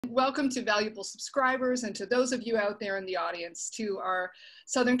Welcome to valuable subscribers and to those of you out there in the audience to our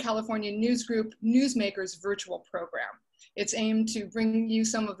Southern California news group, Newsmakers virtual program. It's aimed to bring you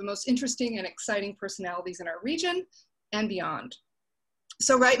some of the most interesting and exciting personalities in our region and beyond.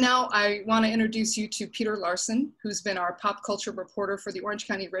 So right now, I want to introduce you to Peter Larson, who's been our pop culture reporter for the Orange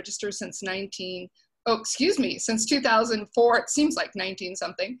County Register since 2004. It seems like 19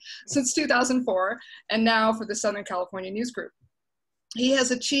 something, since 2004, and now for the Southern California News Group. He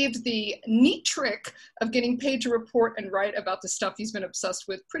has achieved the neat trick of getting paid to report and write about the stuff he's been obsessed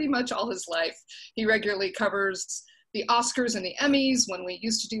with pretty much all his life. He regularly covers the Oscars and the Emmys when we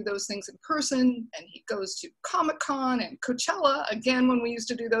used to do those things in person, and he goes to Comic-Con and Coachella, again when we used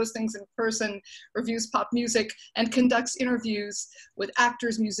to do those things in person, reviews pop music, and conducts interviews with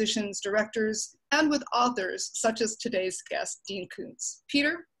actors, musicians, directors, and with authors, such as today's guest, Dean Koontz.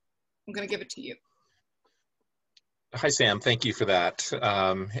 Peter, I'm going to give it to you. Hi, Sam. Thank you for that.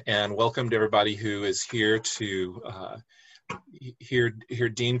 And welcome to everybody who is here to hear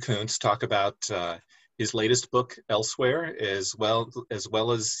Dean Koontz talk about his latest book, Elsewhere, as well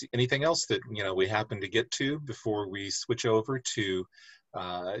as anything else that we happen to get to before we switch over to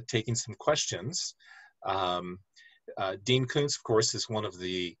taking some questions. Dean Koontz, of course, is one of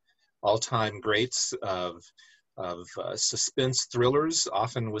the all-time greats of suspense thrillers,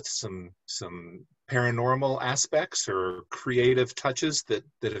 often with some paranormal aspects or creative touches that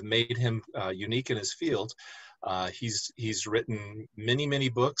have made him unique in his field. He's written many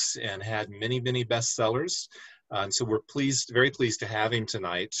books and had many bestsellers, and so we're very pleased to have him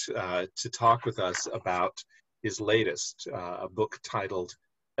tonight to talk with us about his latest, a book titled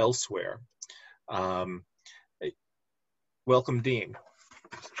Elsewhere. Welcome, Dean.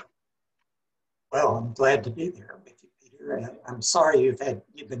 Well, I'm glad to be there with you, Peter. I'm sorry you've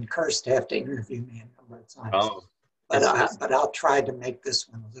been cursed to have to interview me a number of times. Oh, but I'll try to make this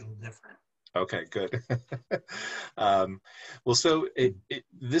one a little different. Okay, good. Well, so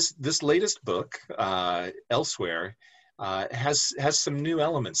this latest book, Elsewhere, has some new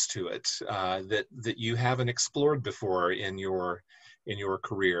elements to it that you haven't explored before in your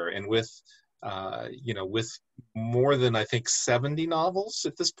career, and with more than I think 70 novels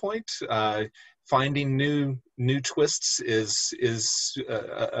at this point. Finding new twists is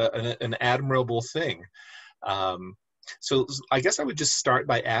an admirable thing. So I guess I would just start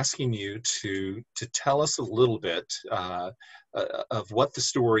by asking you to tell us a little bit of what the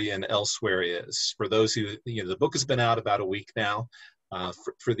story in Elsewhere is. For those who, the book has been out about a week now.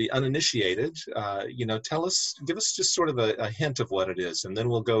 For the uninitiated, give us just sort of a hint of what it is, and then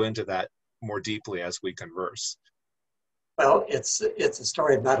we'll go into that more deeply as we converse. Well, it's a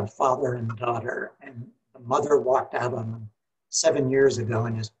story about a father and daughter, and the mother walked out on them 7 years ago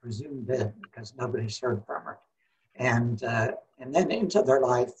and is presumed dead because nobody's heard from her. And then into their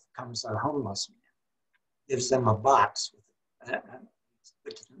life comes a homeless man, gives them a box with an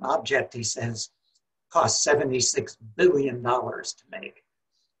object he says costs $76 billion to make.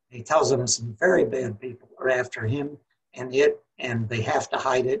 He tells them some very bad people are after him and they have to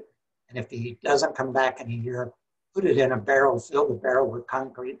hide it. And if he doesn't come back in a year, put it in a barrel, fill the barrel with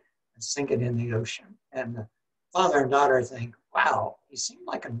concrete, and sink it in the ocean. And the father and daughter think, wow, he seemed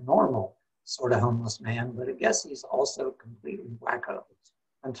like a normal sort of homeless man, but I guess he's also completely wacko.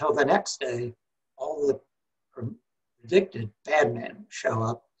 Until the next day, all the predicted bad men show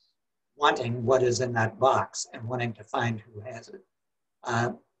up wanting what is in that box and wanting to find who has it.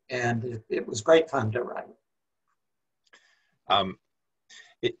 And it was great fun to write.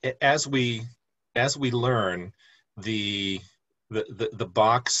 As we learn, the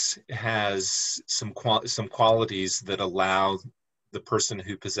box has some qualities that allow the person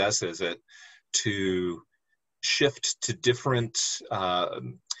who possesses it to shift to different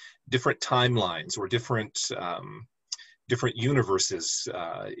timelines or different universes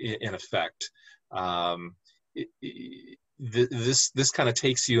in effect. This kind of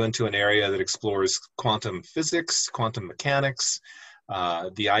takes you into an area that explores quantum physics, quantum mechanics,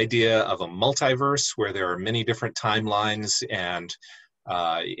 the idea of a multiverse where there are many different timelines, and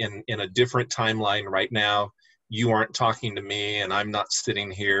in a different timeline right now, you aren't talking to me and I'm not sitting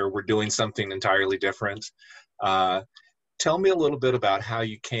here. We're doing something entirely different. Tell me a little bit about how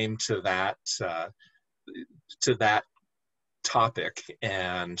you came to that topic,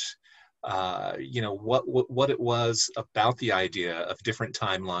 and what it was about the idea of different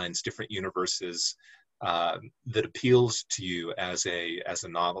timelines, different universes that appeals to you as a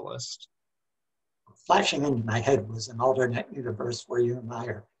novelist. Flashing into my head was an alternate universe where you and I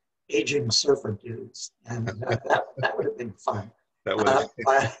are aging surfer dudes, and that would have been fun. That would.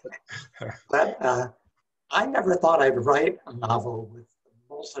 But I never thought I'd write a novel with the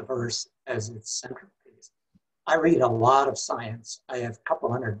multiverse as its centerpiece. I read a lot of science. I have a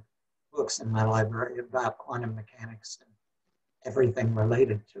couple hundred books in my library about quantum mechanics and everything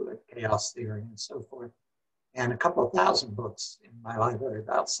related to it, chaos theory and so forth, and a couple of thousand books in my library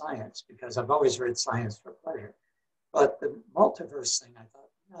about science, because I've always read science for pleasure. But the multiverse thing, I thought,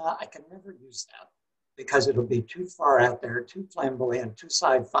 no, I can never use that because it'll be too far out there, too flamboyant, too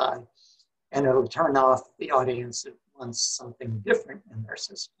sci-fi, and it'll turn off the audience that wants something different in their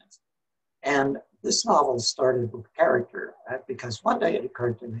suspense. And this novel started with character because one day it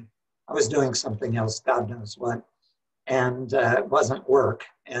occurred to me, I was doing something else, God knows what, and it wasn't work.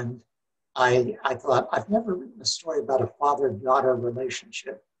 And I thought, I've never written a story about a father-daughter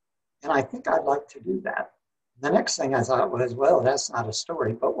relationship, and I think I'd like to do that. The next thing I thought was, well, that's not a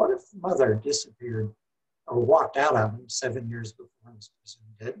story, but what if the mother disappeared or walked out on him 7 years before he was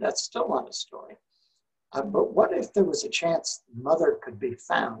presumed dead? That's still not a story. But what if there was a chance the mother could be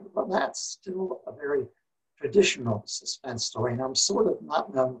found? Well, that's still a very traditional suspense story, and I'm sort of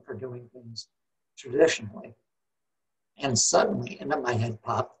not known for doing things traditionally. And suddenly into my head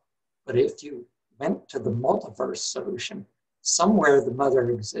popped, but if you went to the multiverse solution, somewhere the mother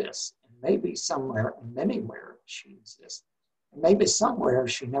exists, and maybe somewhere and anywhere she exists. And maybe somewhere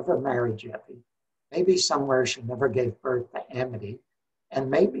she never married Jeffy. Maybe somewhere she never gave birth to Amity. And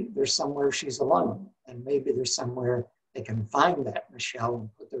maybe there's somewhere she's alone. And maybe there's somewhere they can find that Michelle and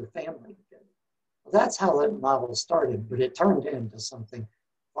put their family together. Well, that's how the novel started, but it turned into something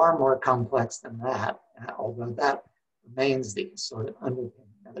far more complex than that, although that remains the sort of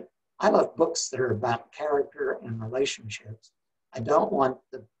underpinning of it. I love books that are about character and relationships. I don't want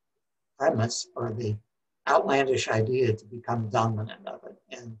the premise or the outlandish idea to become dominant of it.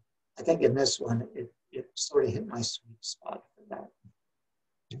 And I think in this one, it sort of hit my sweet spot for that.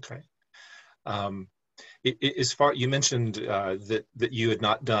 Okay. As far, you mentioned that you had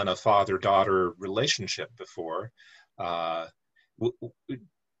not done a father-daughter relationship before. What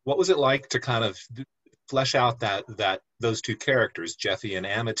was it like to kind of flesh out those two characters, Jeffy and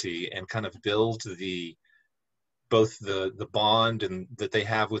Amity, and kind of build both the bond and that they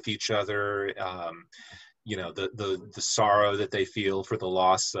have with each other, you know, the sorrow that they feel for the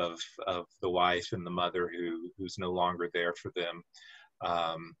loss of the wife and the mother who's no longer there for them.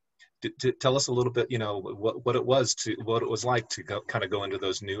 To tell us a little bit, you know, what it was like to kind of go into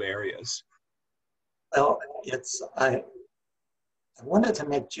those new areas. Well, I wanted to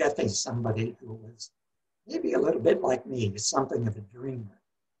make Jeffy somebody who was maybe a little bit like me, something of a dreamer.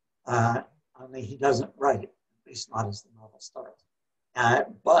 Only he doesn't write, at least not as the novel starts.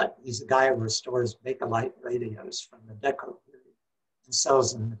 But he's a guy who restores Bakelite radios from the Deco period and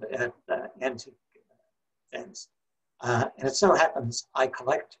sells them at antique things. And it so happens I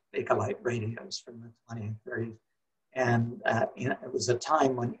collect Bakelite radios from the 20th and 30s. And you know, it was a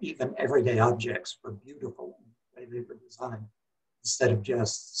time when even everyday objects were beautiful in the way they were designed, instead of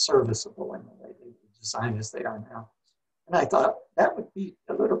just serviceable in the way they were designed as they are now. And I thought that would be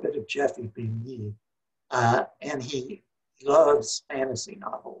a little bit of Jeffy being me. And he loves fantasy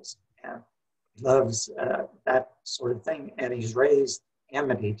novels and he loves that sort of thing. And he's raised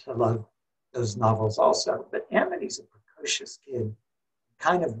Amity to love those novels also. But Amity's a precocious kid,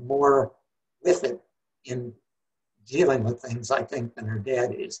 kind of more with it in dealing with things, I think, than her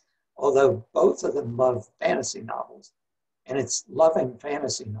dad is. Although both of them love fantasy novels. And it's loving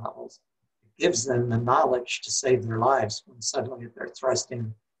fantasy novels. It gives them the knowledge to save their lives when suddenly they're thrust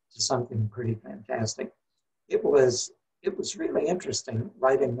into something pretty fantastic. It was really interesting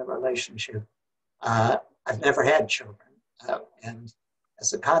writing the relationship. I've never had children. And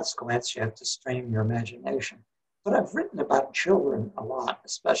as a consequence, you have to strain your imagination. But I've written about children a lot,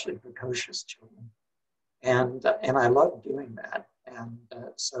 especially precocious children. And I love doing that. And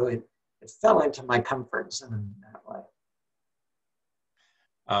so it fell into my comfort zone in that way.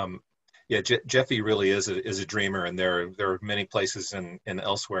 Yeah, Jeffy really is a dreamer, and there are many places in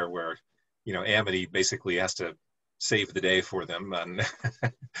elsewhere where, you know, Amity basically has to save the day for them and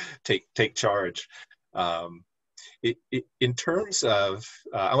take charge. In terms of,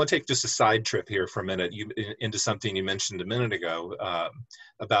 I want to take just a side trip here for a minute into something you mentioned a minute ago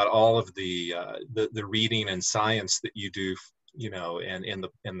about all of the reading and science that you do, you know, and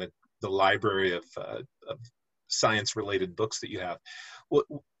in the library of science-related books that you have.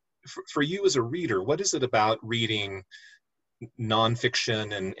 For you as a reader, what is it about reading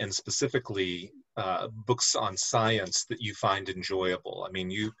nonfiction and specifically books on science that you find enjoyable? I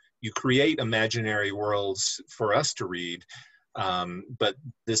mean, you create imaginary worlds for us to read, but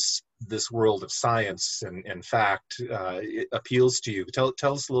this world of science and fact it appeals to you. Tell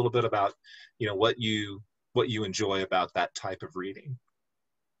us a little bit about, you know, what you enjoy about that type of reading.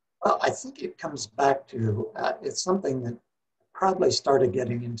 Well, I think it comes back to, it's something that I probably started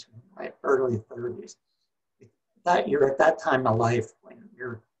getting into in my early 30s. That you're at that time of life when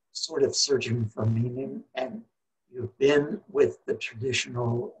you're sort of searching for meaning, and you've been with the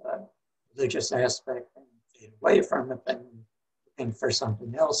traditional religious aspect and fade away from it and looking for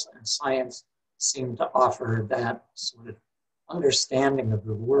something else. And science seemed to offer that sort of understanding of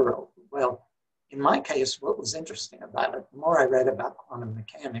the world. Well, in my case, what was interesting about it, the more I read about quantum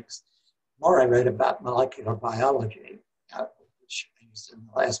mechanics, the more I read about molecular biology, which I used in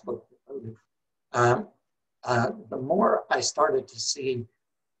the last book, the more I started to see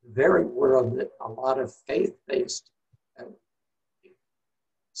the very world that a lot of faith-based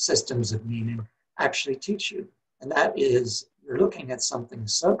systems of meaning actually teach you. And that is, you're looking at something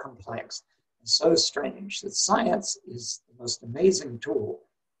so complex and so strange that science is the most amazing tool,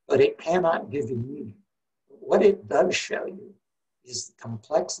 but it cannot give you meaning. What it does show you is the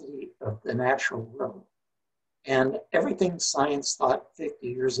complexity of the natural world. And everything science thought 50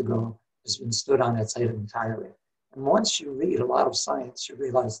 years ago has been stood on its head entirely. And once you read a lot of science, you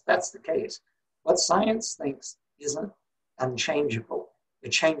realize that's the case. What science thinks isn't unchangeable.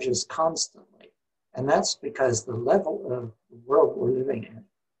 It changes constantly. And that's because the level of the world we're living in,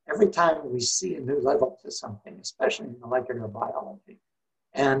 every time we see a new level to something, especially in molecular biology,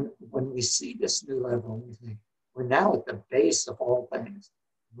 and when we see this new level, we think, we're now at the base of all things.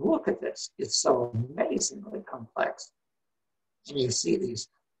 Look at this. It's so amazingly complex. And you see these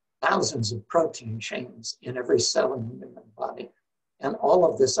thousands of protein chains in every cell in the human body, and all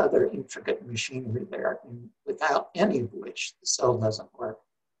of this other intricate machinery there, and without any of which the cell doesn't work.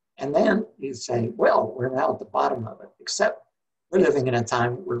 And then you say, well, we're now at the bottom of it, except we're living in a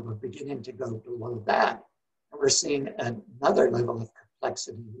time where we're beginning to go below that. And we're seeing another level of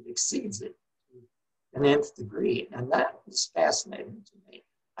complexity that exceeds it to an nth degree. And that is fascinating to me.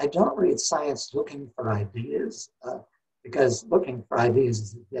 I don't read science looking for ideas, because looking for ideas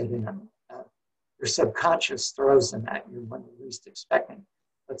is a dead end. Your subconscious throws them at you when you're least expecting.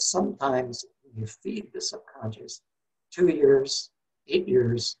 But sometimes when you feed the subconscious, 2 years, 8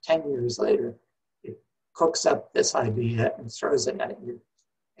 years, 10 years later, it cooks up this idea and throws it at you.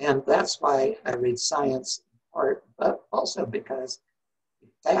 And that's why I read science in part, but also because it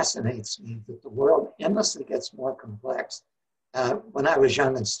fascinates me that the world endlessly gets more complex. When I was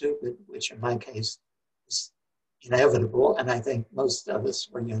young and stupid, which in my case is inevitable, and I think most of us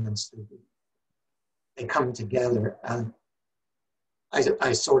were young and stupid, they come together.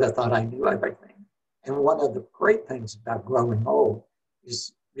 I sort of thought I knew everything. And one of the great things about growing old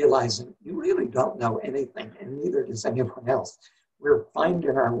is realizing you really don't know anything, and neither does anyone else. We're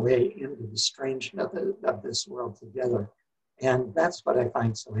finding our way into the strangeness of this world together. And that's what I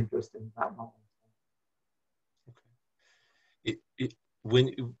find so interesting about modern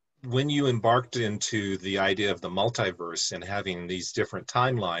times. When you embarked into the idea of the multiverse and having these different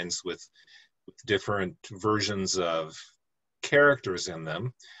timelines with different versions of characters in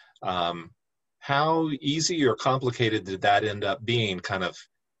them, how easy or complicated did that end up being, kind of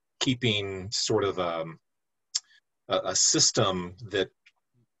keeping sort of a system that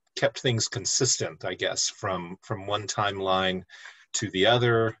kept things consistent, I guess, from one timeline to the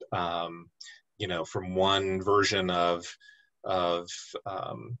other, from one version of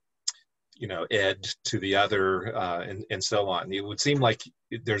Ed to the other, and so on. It would seem like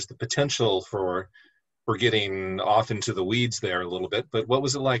there's the potential for getting off into the weeds there a little bit, but what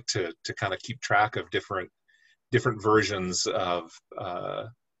was it like to kind of keep track of different versions of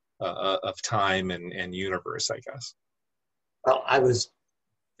time and universe, I guess? Well, I was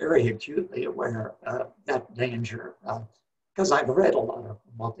very acutely aware of that danger because I've read a lot of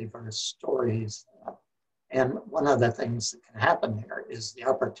multiverse stories. And one of the things that can happen there is the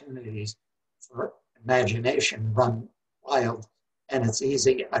opportunities for imagination run wild. And it's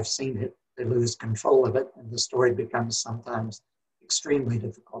easy, I've seen it, they lose control of it, and the story becomes sometimes extremely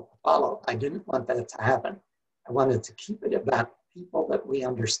difficult to follow. I didn't want that to happen. I wanted to keep it about people that we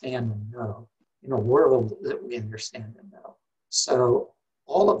understand and know, in a world that we understand and know. So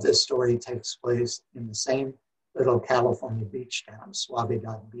all of this story takes place in the same little California beach town,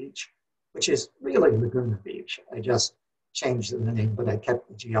 Suavidad Beach, which is really Laguna Beach. I just changed the name, but I kept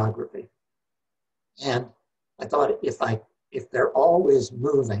the geography. And I thought if they're always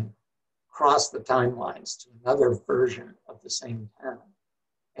moving across the timelines to another version of the same town,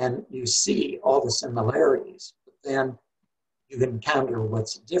 and you see all the similarities, but then you encounter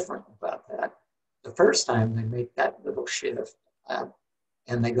what's different about that. The first time they make that little shift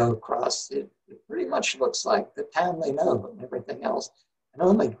and they go across, it pretty much looks like the town they know and everything else. And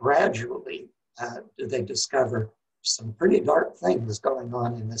only gradually do they discover some pretty dark things going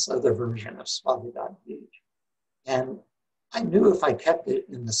on in this other version of Swampy Beach. And I knew if I kept it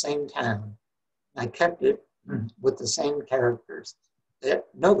in the same town, I kept it with the same characters, that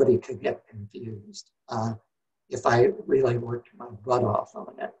nobody could get confused if I really worked my butt off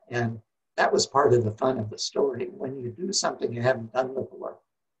on it. And that was part of the fun of the story. When you do something you haven't done before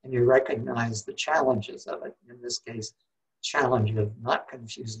and you recognize the challenges of it, in this case, challenge of not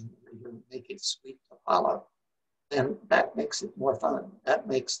confusing the reader, make it sweet to follow, then that makes it more fun. That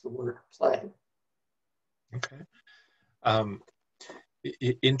makes the work play. Okay.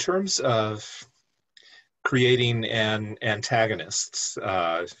 In terms of creating antagonists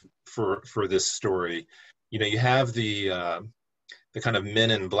for this story, you know, you have the kind of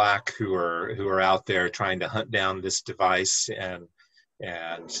men in black who are out there trying to hunt down this device and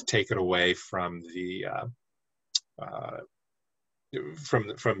take it away from the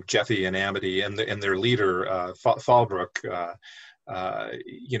from Jeffy and Amity, and their leader Fallbrook,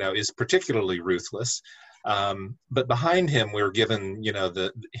 you know, is particularly ruthless. But behind him, we're given, you know,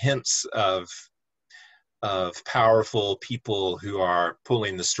 the hints of powerful people who are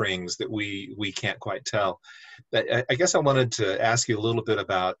pulling the strings that we can't quite tell. But I guess I wanted to ask you a little bit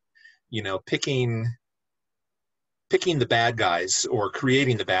about, you know, picking the bad guys or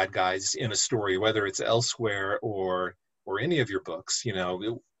creating the bad guys in a story, whether it's elsewhere or any of your books. You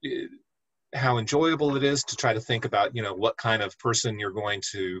know, how enjoyable it is to try to think about, you know, what kind of person you're going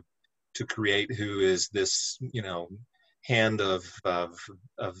to create, who is this, you know, hand of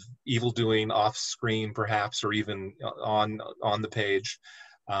evil doing off screen, perhaps, or even on the page,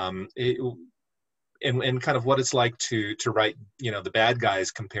 and kind of what it's like to write, you know, the bad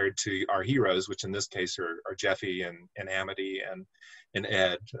guys compared to our heroes, which in this case are Jeffy and Amity and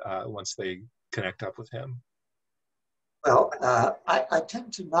Ed, once they connect up with him. Well, I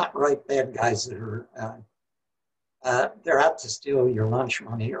tend to not write bad guys that are they're out to steal your lunch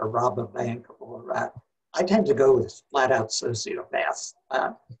money or rob a bank, or I tend to go with flat out sociopaths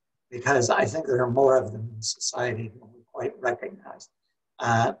because I think there are more of them in society than we quite recognize.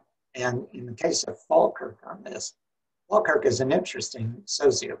 And in the case of Falkirk on this, Falkirk is an interesting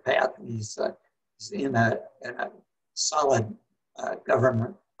sociopath. He's in a solid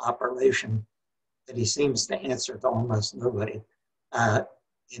government operation that he seems to answer to almost nobody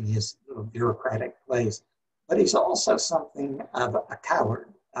in his little bureaucratic place. But he's also something of a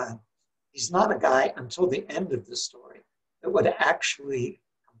coward. He's not a guy until the end of the story that would actually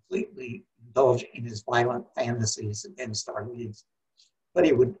completely indulge in his violent fantasies against our leads, but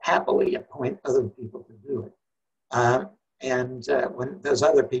he would happily appoint other people to do it. And when those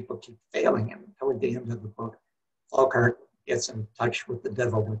other people keep failing him toward the end of the book, Falkirk gets in touch with the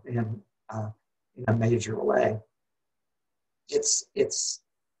devil within in a major way. It's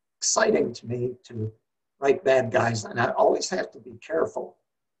exciting to me to write bad guys, and I always have to be careful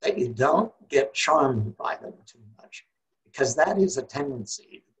that you don't get charmed by them too much, because that is a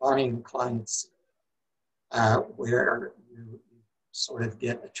tendency, Bonnie and Clyde, where you sort of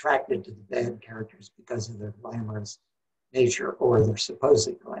get attracted to the bad characters because of their glamorous nature or their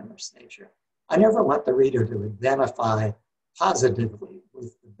supposed glamorous nature. I never want the reader to identify positively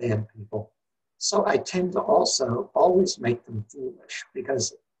with the bad people. So I tend to also always make them foolish,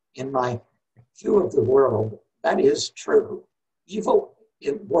 because in my view of the world, that is true. Evil,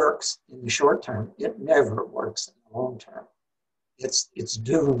 it works in the short term. It never works in the long term. It's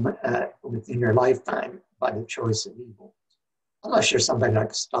doom within your lifetime by the choice of evil. Unless you're somebody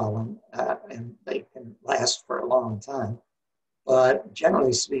like Stalin, and they can last for a long time. But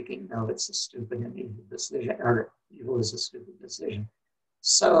generally speaking, no, it's a stupid and evil decision, or evil is a stupid decision.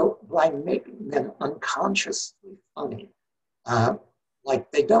 So by making them unconsciously funny,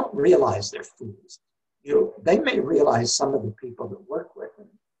 like they don't realize they're fools. They may realize, some of the people that work with him,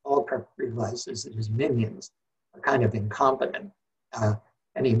 Falkirk realizes that his minions are kind of incompetent,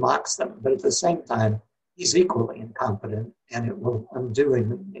 and he mocks them. But at the same time, he's equally incompetent, and it will undo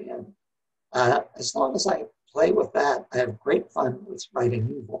him in the end. As long as I play with that, I have great fun with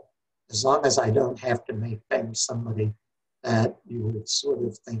writing evil, as long as I don't have to make them somebody that you would sort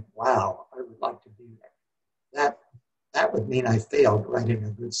of think, wow, I would like to do that. That would mean I failed writing a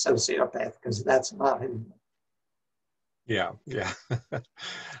good sociopath, because that's not who. Yeah.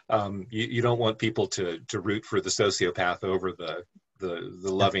 You don't want people to root for the sociopath over the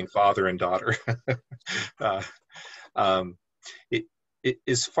loving father and daughter.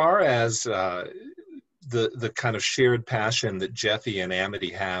 As far as the kind of shared passion that Jeffy and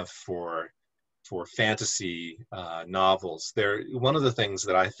Amity have for fantasy novels, one of the things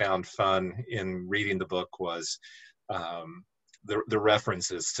that I found fun in reading the book was the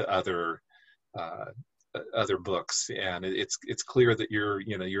references to other other books, and it's clear that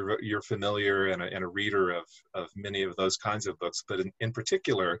you're familiar and a reader of many of those kinds of books. But in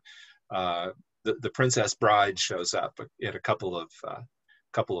particular, the Princess Bride shows up at a couple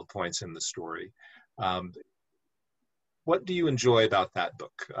of points in the story. What do you enjoy about that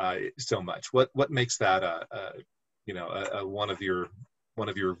book so much? What makes that one of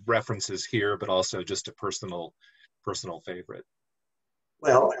your references here, but also just a personal favorite?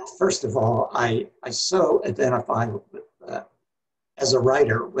 Well, first of all, I so identify with, as a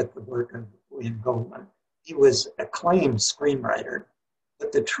writer with the work of William Goldman. He was an acclaimed screenwriter,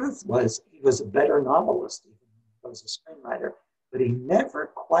 but the truth was he was a better novelist even than he was a screenwriter, but he never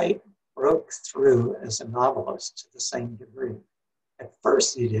quite broke through as a novelist to the same degree. At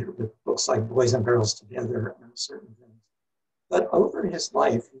first he did with books like Boys and Girls Together and certain things, but over his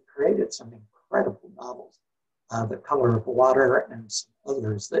life he created some incredible novels. The Color of Water, and some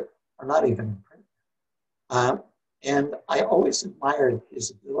others that are not even in print. And I always admired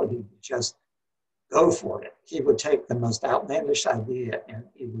his ability to just go for it. He would take the most outlandish idea and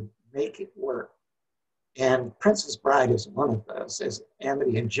he would make it work. And Princess Bride is one of those, as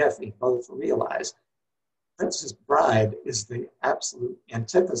Amity and Jeffy both realize. Princess Bride is the absolute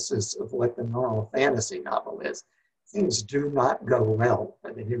antithesis of what the normal fantasy novel is. Things do not go well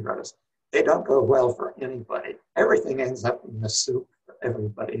for the heroes. They don't go well for anybody. Everything ends up in the soup for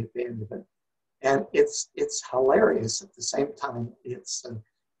everybody at the end of it. And it's hilarious at the same time. It's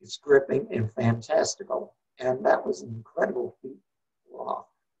gripping and fantastical. And that was an incredible feat to pull off.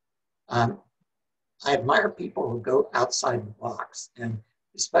 I admire people who go outside the box, and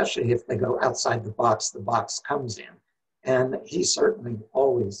especially if they go outside the box comes in. And he certainly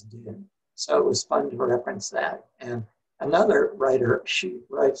always did. So it was fun to reference that. And another writer, she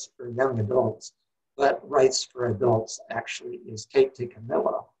writes for young adults, but writes for adults actually is Kate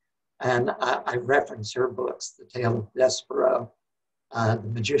DiCamillo. And I reference her books, The Tale of Despero, The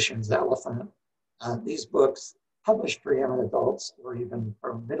Magician's Elephant. These books published for young adults or even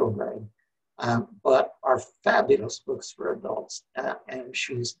for middle grade, but are fabulous books for adults. And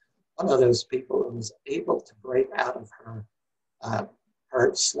she's one of those people who was able to break out of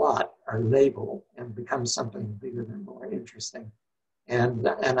her slot, her label, and become something bigger and more interesting. And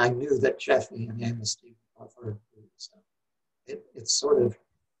I knew that Jeffy and Amnesty love her too. So it's sort of,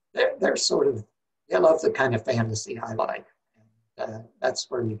 they're sort of, they love the kind of fantasy I like. And that's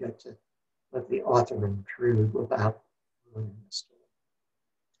where you get to let the author intrude without ruining the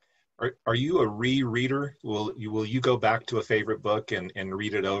story. Are you a rereader? Will you go back to a favorite book and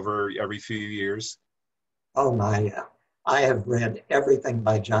read it over every few years? Oh my, yeah. I have read everything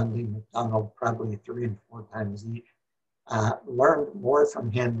by John D. MacDonald probably 3 and 4 times each. Learned more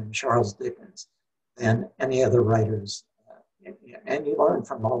from him than Charles Dickens than any other writers. And you learn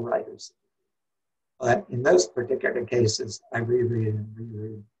from all writers. But in those particular cases, I reread and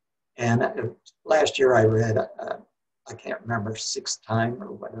reread. And last year I read, I can't remember, 6th time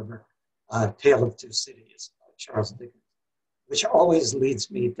or whatever, Tale of Two Cities by Charles Dickens, which always leads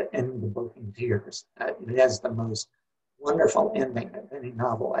me to end the book in tears. It has the most wonderful ending of any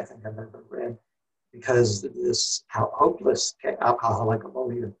novel I think I've ever read, because this hopeless alcoholic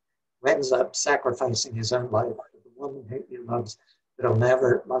lawyer ends up sacrificing his own life for the woman who he loves, but he'll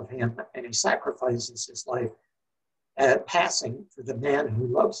never love him, and he sacrifices his life passing for the man who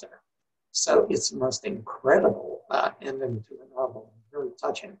loves her. So it's the most incredible ending to a novel, very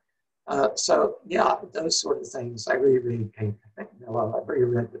touching. So yeah, those sort of things. I reread Kate McMillan, I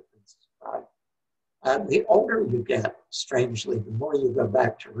reread The Princess Bride. The older you get, strangely, the more you go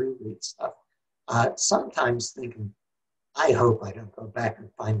back to reread stuff. Sometimes thinking, I hope I don't go back and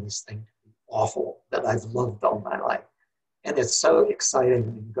find this thing to be awful that I've loved all my life. And it's so exciting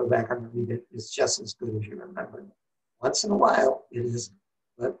when you go back and read it. It's just as good as you remember it. Once in a while, it isn't.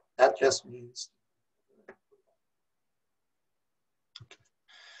 But that just means.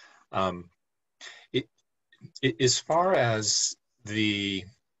 As far as the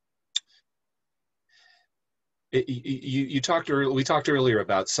we talked earlier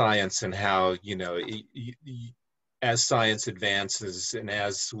about science and how, as science advances and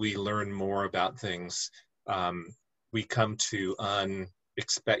as we learn more about things, we come to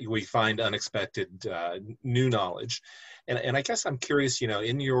we find unexpected new knowledge. And I guess I'm curious,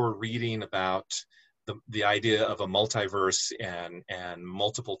 in your reading about the idea of a multiverse and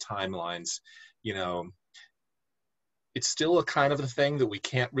multiple timelines, it's still a kind of a thing that we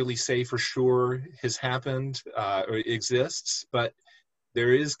can't really say for sure has happened or exists, but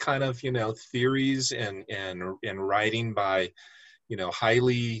there is kind of, theories and writing by,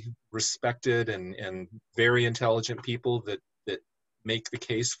 highly respected and very intelligent people that make the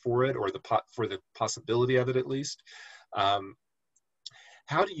case for it, or for the possibility of it at least.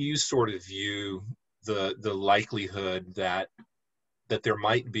 How do you sort of view the likelihood that there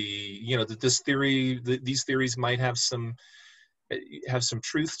might be, that these theories might have some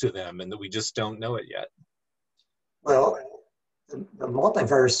truth to them, and that we just don't know it yet? Well, the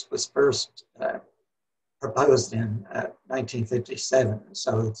multiverse was first proposed in 1957,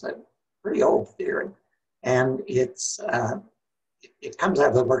 so it's a pretty old theory, and it comes out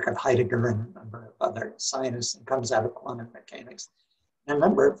of the work of Heidegger and a number of other scientists, and comes out of quantum mechanics. And a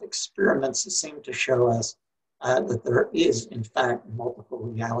number of experiments seem to show us that there is, in fact, multiple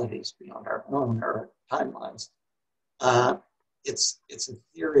realities beyond our own or timelines. It's a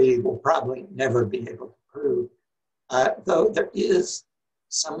theory we'll probably never be able to prove, though there is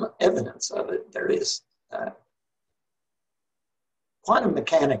some evidence of it. There is quantum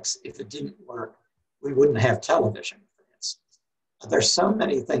mechanics. If it didn't work, we wouldn't have television, for instance. There's so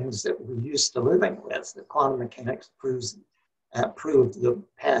many things that we're used to living with that quantum mechanics proved the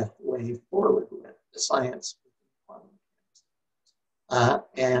pathway forward with the science of quantum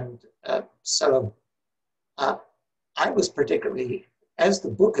mechanics. So I was particularly, as the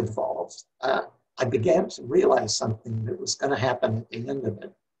book evolved, I began to realize something that was going to happen at the end of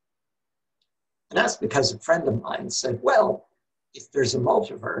it. And that's because a friend of mine said, well, if there's a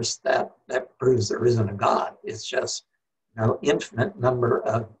multiverse, that proves there isn't a God. It's just, infinite number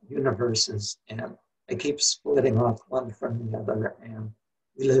of universes, and they keep splitting off one from the other, and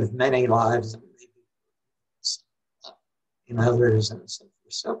we live many lives, and maybe in others, and so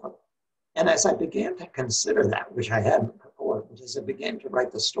forth, so forth. And as I began to consider that, which I hadn't before, but as I began to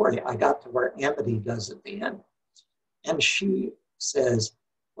write the story, I got to where Amity does at the end. And she says,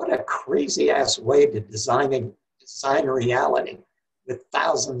 what a crazy ass way to design reality with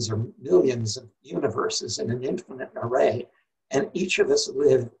thousands or millions of universes in an infinite array. And each of us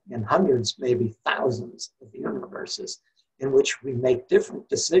live in hundreds, maybe thousands of universes in which we make different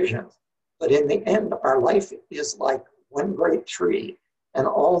decisions. But in the end, our life is like one great tree, and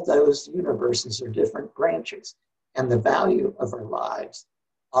all those universes are different branches. And the value of our lives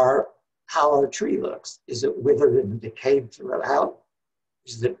are how our tree looks. Is it withered and decayed throughout?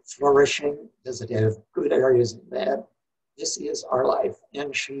 Is it flourishing? Does it have good areas and bad? This is our life.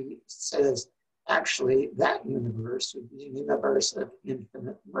 And she says, actually, that universe would be a universe of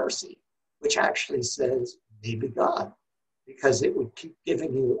infinite mercy, which actually says maybe God, because it would keep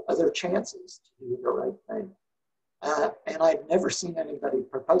giving you other chances to do the right thing. And I've never seen anybody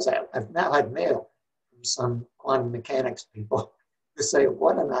propose that. I've now had mail from some quantum mechanics people who say,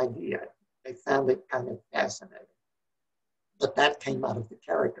 what an idea. They found it kind of fascinating. But that came out of the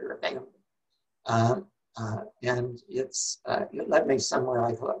character of Amity. And it led me somewhere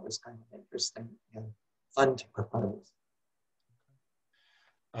I thought was kind of interesting and fun to propose.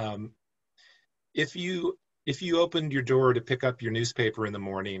 If you opened your door to pick up your newspaper in the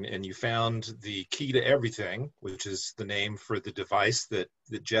morning and you found the key to everything, which is the name for the device that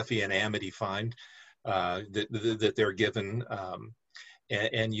Jeffy and Amity find, that they're given,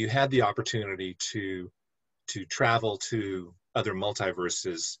 and you had the opportunity to travel to other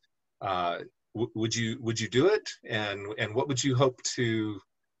multiverses, would you do it? And what would you hope to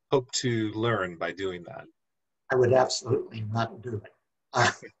learn by doing that? I would absolutely not do it.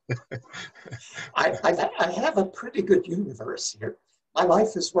 I have a pretty good universe here. My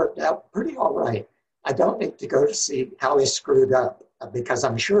life has worked out pretty all right. I don't need to go to see how he screwed up, because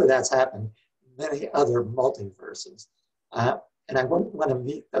I'm sure that's happened in many other multiverses. And I wouldn't want to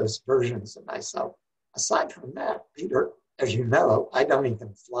meet those versions of myself. Aside from that, Peter, as you know, I don't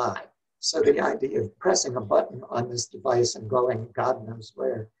even fly. So the idea of pressing a button on this device and going God knows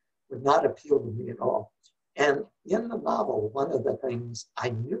where would not appeal to me at all. And in the novel, one of the things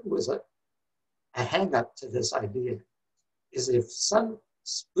I knew was a hang-up to this idea is if some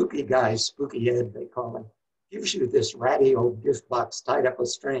spooky guy, Spooky Ed they call him, gives you this ratty old gift box tied up with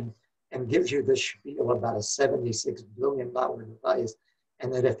string and gives you this spiel about a $76 billion device,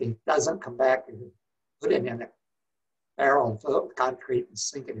 and that if he doesn't come back, you can put it in a barrel and fill it with concrete and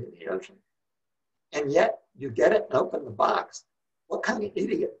sink it in the ocean. And yet you get it and open the box. What kind of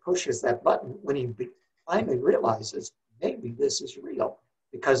idiot pushes that button when he finally realizes maybe this is real,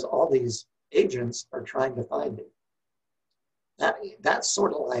 because all these agents are trying to find it? That's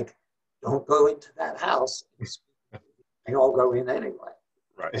sort of like, don't go into that house. They all go in anyway.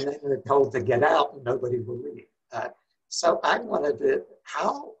 Right. And then they're told to get out and nobody will leave. So I wanted to,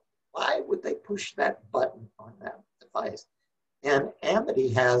 why would they push that button on that device? And Amity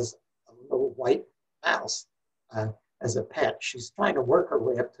has a little white mouse as a pet. She's trying to work her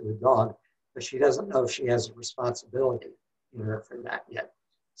way up to the dog, but she doesn't know if she has a responsibility. computer for that yet.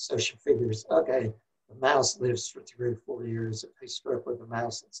 So she figures, okay, the mouse lives for 3 or 4 years. If I screw up with the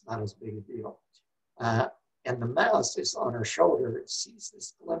mouse, it's not as big a deal. And the mouse is on her shoulder. It sees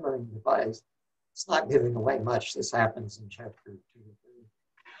this glimmering device. It's not giving away much. This happens in chapter 2 or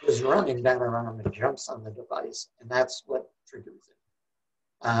 3. Goes running down her arm and jumps on the device, and that's what triggers it.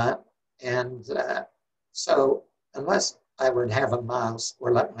 So unless I would have a mouse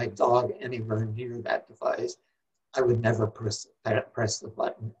or let my dog anywhere near that device, I would never press the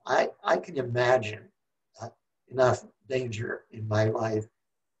button. I can imagine enough danger in my life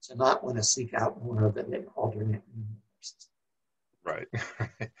to not want to seek out more of it in alternate universes. Right.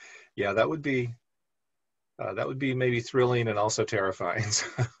 Yeah, that would be maybe thrilling and also terrifying.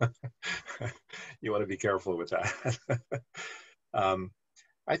 You want to be careful with that.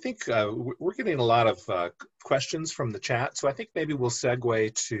 I think we're getting a lot of questions from the chat, so I think maybe we'll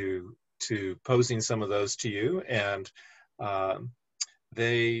segue to posing some of those to you. And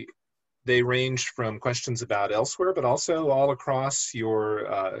they range from questions about elsewhere, but also all across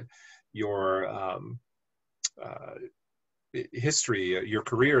your history, your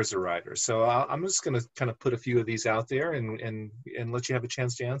career as a writer. So I'm just going to kind of put a few of these out there and let you have a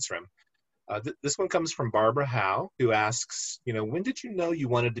chance to answer them. This one comes from Barbara Howe, who asks, when did you know you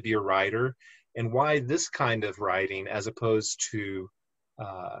wanted to be a writer, and why this kind of writing as opposed to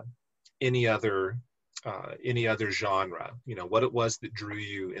any other genre? What it was that drew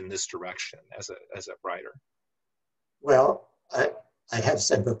you in this direction as a writer. Well, I have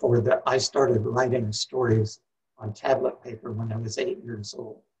said before that I started writing stories on tablet paper when I was 8 years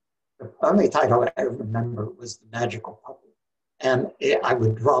old. The only title I remember was The Magical Puppy. And I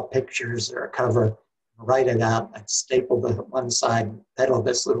would draw pictures or a cover, write it out, I'd staple it at one side, peddle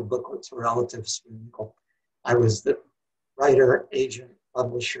this little booklet to relatives. I was the writer, agent,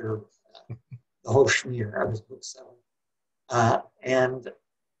 publisher, the whole schmear. I was bookseller. And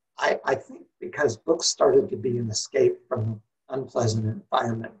I think because books started to be an escape from an unpleasant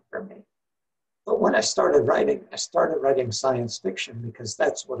environment for me. But when I started writing science fiction because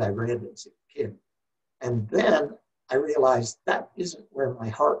that's what I read as a kid. And then I realized that isn't where my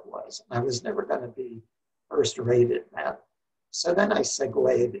heart was. I was never going to be first rate at that. So then I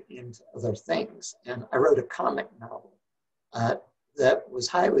segued into other things, and I wrote a comic novel that was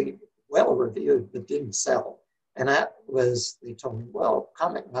highly well reviewed but didn't sell. And that was, they told me, well,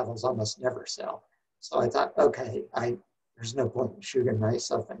 comic novels almost never sell. So I thought, okay, there's no point in shooting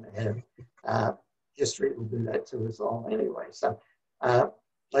myself in the head. History will do that to us all anyway. So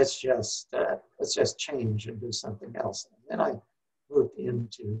let's just change and do something else. And then I moved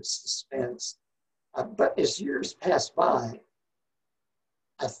into suspense. But as years passed by,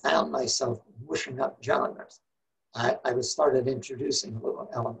 I found myself mushing up genres. I started introducing a little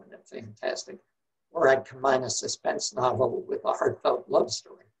element of fantastic, or I'd combine a suspense novel with a heartfelt love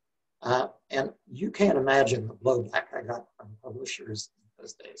story. And you can't imagine the blowback I got from publishers in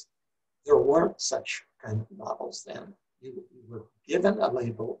those days. There weren't such kind of novels then. You were given a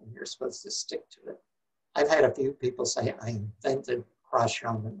label and you're supposed to stick to it. I've had a few people say I invented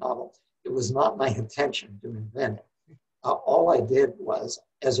cross-genre novels. It was not my intention to invent it. All I did was,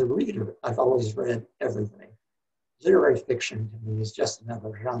 as a reader, I've always read everything. Literary fiction to me is just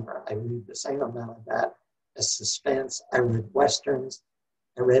another genre. I read the same amount of that as suspense. I read Westerns.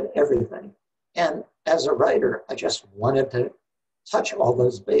 I read everything. And as a writer, I just wanted to touch all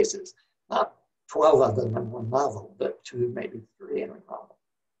those bases. Not 12 of them in one novel, but 2, maybe 3 in a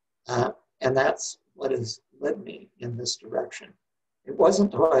novel. And that's what has led me in this direction. It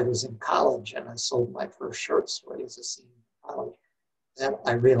wasn't until I was in college and I sold my first short story as a senior in college that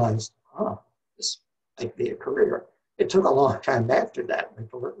I realized, this might be a career. It took a long time after that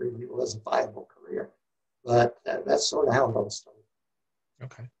before it really was a viable career. But that's sort of how it all started.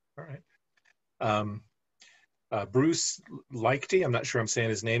 Okay, all right. Bruce Leichty, I'm not sure I'm saying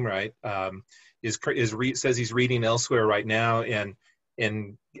his name right, says he's reading elsewhere right now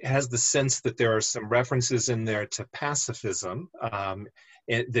and has the sense that there are some references in there to pacifism and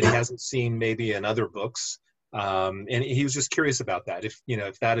that he hasn't seen maybe in other books. And he was just curious about that.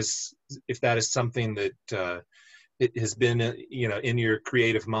 If that is something that it has been in your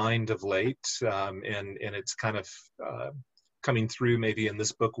creative mind of late, and it's kind of coming through maybe in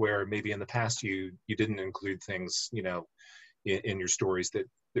this book where maybe in the past you didn't include things in your stories that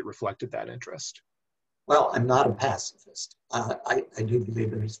reflected that interest. Well, I'm not a pacifist. I do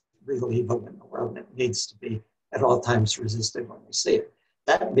believe there's real evil in the world and it needs to be at all times resisted when we see it.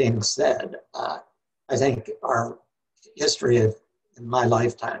 That being said, I think our history in my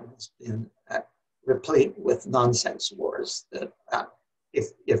lifetime has been replete with nonsense wars. That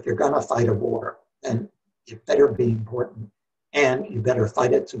if you're going to fight a war, then it better be important and you better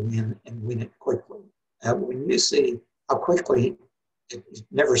fight it to win and win it quickly. When you see how quickly, it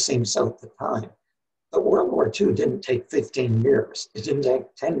never seemed so at the time, but World War II didn't take 15 years. It didn't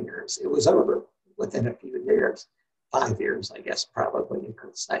take 10 years. It was over within a few years, 5 years, I guess, probably you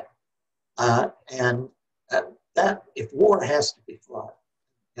could say. And that if war has to be fought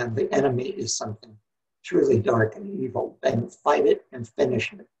and the enemy is something truly dark and evil, then fight it and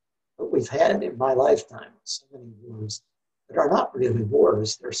finish it. But we've had in my lifetime so many wars that are not really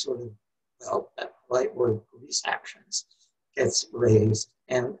wars. They're sort of, well, that right word, police actions gets raised.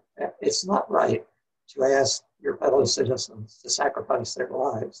 And it's not right to ask your fellow citizens to sacrifice their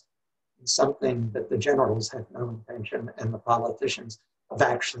lives in something that the generals have no intention and the politicians of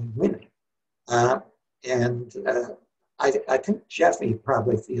actually winning. I think Jeffy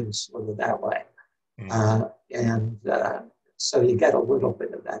probably feels sort of that way. So you get a little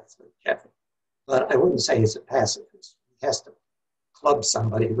bit of that through Jeffy. But I wouldn't say he's a pacifist. He has to club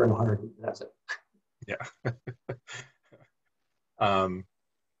somebody real hard who does it. Yeah.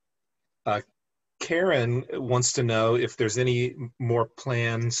 Karen wants to know if there's any more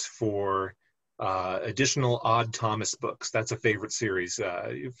plans for additional Odd Thomas books. That's a favorite series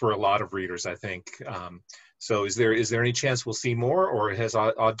for a lot of readers, I think. So is there any chance we'll see more, or has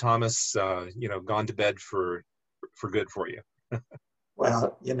Odd Thomas gone to bed for good for you?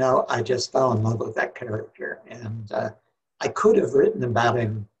 Well, I just fell in love with that character, and I could have written about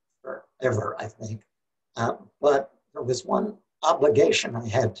him forever, I think. But there was one obligation I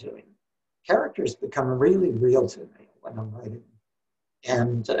had to him. Characters become really real to me when I'm writing.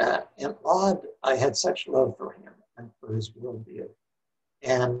 And in Odd, I had such love for him and for his worldview.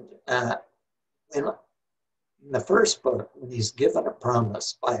 And in the first book, when he's given a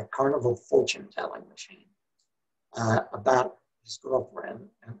promise by a carnival fortune-telling machine about his girlfriend,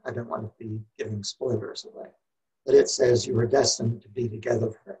 and I don't want to be giving spoilers away, but it says you were destined to be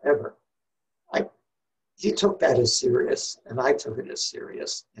together forever. He took that as serious, and I took it as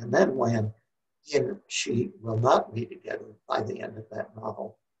serious. And then when he and she will not be together by the end of that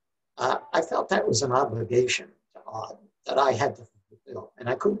novel, I felt that was an obligation to Odd that I had to fulfill. And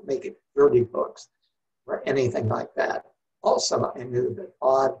I couldn't make it 30 books or anything like that. Also, I knew that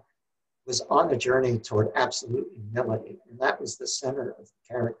Odd was on a journey toward absolute humility, and that was the center of the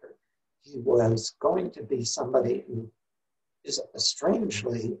character. He was going to be somebody who is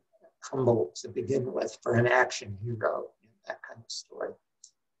strangely humble to begin with for an action hero in that kind of story.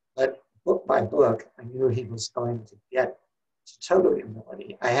 But book by book, I knew he was going to get to total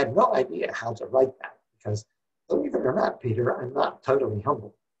humility. I had no idea how to write that because, believe it or not, Peter, I'm not totally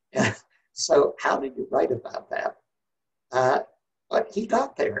humble. So how did you write about that? But he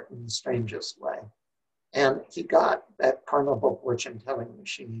got there in the strangest way. And he got that carnival fortune-telling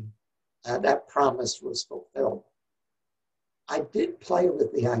machine. That promise was fulfilled. I did play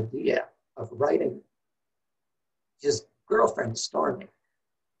with the idea of writing. His girlfriend, Stormy,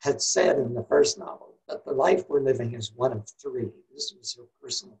 had said in the first novel that the life we're living is one of three. This was her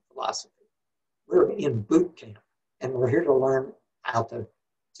personal philosophy. We're in boot camp, and we're here to learn how to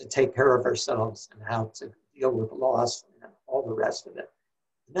take care of ourselves and how to deal with loss and all the rest of it.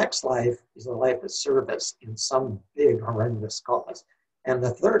 The next life is a life of service in some big, horrendous cause. And the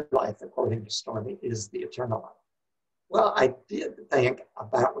third life, according to Stormy, is the eternal life. Well, I did think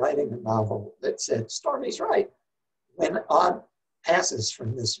about writing a novel that said, Stormy's right. When Odd passes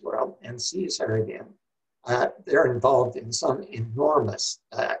from this world and sees her again, they're involved in some enormous,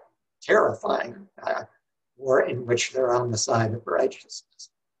 terrifying war in which they're on the side of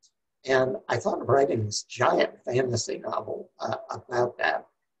righteousness. And I thought of writing this giant fantasy novel about that.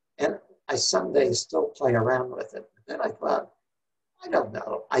 And I someday still play around with it. But then I thought, I don't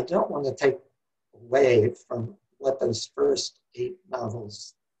know. I don't want to take away from what those first 8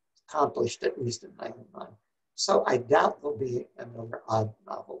 novels accomplished, at least in my own mind. So I doubt there'll be another Odd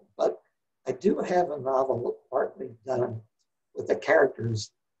novel. But I do have a novel partly done with the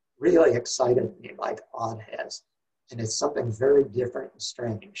characters really excited me like Odd has. And it's something very different and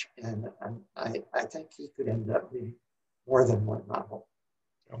strange. And I think he could end up being more than one novel.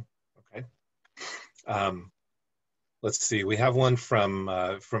 Oh, okay. Let's see. We have one from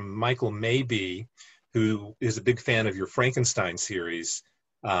Michael Maybe, who is a big fan of your Frankenstein series,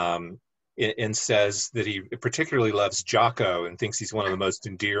 and says that he particularly loves Jocko and thinks he's one of the most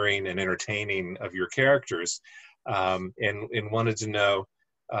endearing and entertaining of your characters, and wanted to know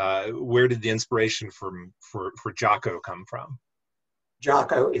where did the inspiration for Jocko come from?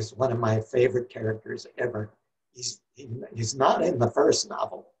 Jocko is one of my favorite characters ever. He's not in the first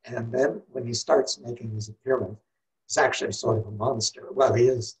novel, and then when he starts making his appearance, he's actually sort of a monster. Well, he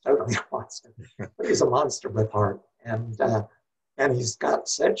is totally a monster, but he's a monster with heart. And and he's got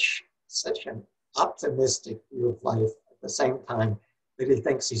such an optimistic view of life at the same time that he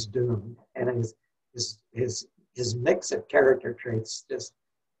thinks he's doomed. And his mix of character traits, just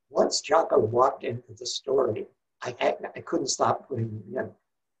once Jocko walked into the story, I couldn't stop putting him in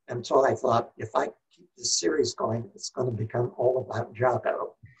until I thought, if I keep this series going, it's going to become all about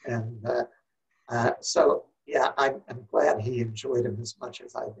Jocko. And so, yeah, I'm glad he enjoyed him as much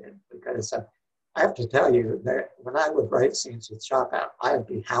as I did, because I have to tell you that when I would write scenes with Jocko, I'd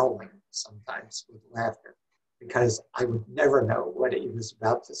be howling sometimes with laughter, because I would never know what he was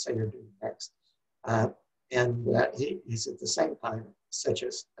about to say or do next. He's at the same time such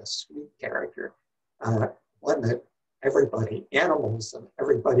a sweet character, one that everybody, animals and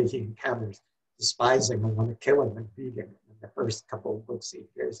everybody he encounters, despise him and want to kill him and beat him in the first couple of books he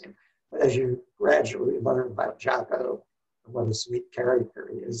appears in. But as you gradually learn about Jocko and what a sweet character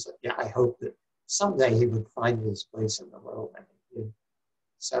he is, yeah, I hope that someday he would find his place in the world, and he did.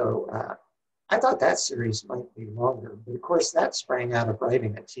 So I thought that series might be longer, but of course that sprang out of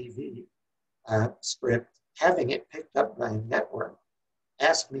writing a TV script. Having it picked up by a network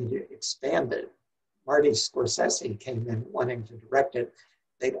asked me to expand it. Marty Scorsese came in wanting to direct it.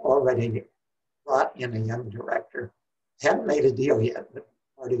 They'd already brought in a young director. Hadn't made a deal yet, but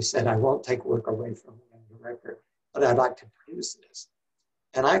Marty said, I won't take work away from a young director, but I'd like to produce this.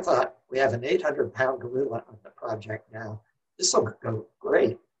 And I thought, we have an 800-pound gorilla on the project now. This will go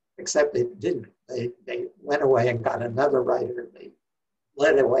great, except it didn't. They went away and got another writer. They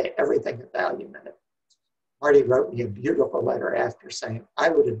led away everything of value in it. Marty wrote me a beautiful letter after saying, I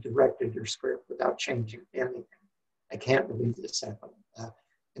would have directed your script without changing anything. I can't believe this happened.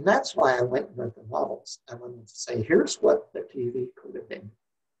 And that's why I went and wrote the novels. I wanted to say, here's what the TV could have been.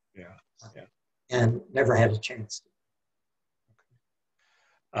 Yeah. And never had a chance to.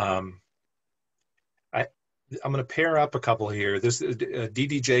 I'm going to pair up a couple here. This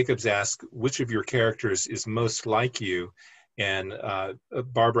D.D. Jacobs asked, which of your characters is most like you? And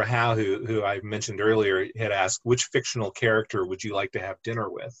Barbara Howe, who I mentioned earlier, had asked, which fictional character would you like to have dinner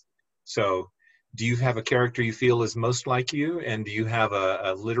with? So do you have a character you feel is most like you? And do you have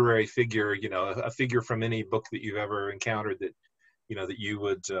a literary figure, a figure from any book that you've ever encountered that, that you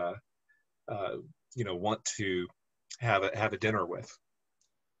would, want to have a dinner with?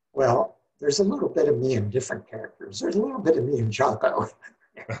 Well, there's a little bit of me in different characters. There's a little bit of me in Jocko,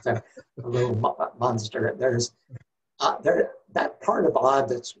 a little monster. There's that part of Odd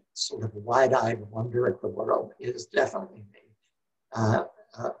that's sort of wide-eyed wonder at the world is definitely me.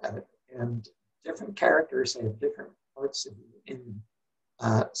 And different characters have different parts of me in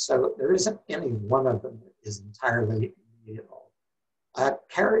them. So there isn't any one of them that is entirely me at all.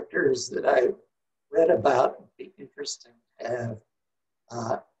 Characters that I read about would be interesting to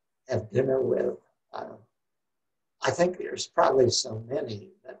have dinner with. I think there's probably so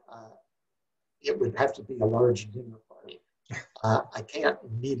many that it would have to be a large dinner party. I can't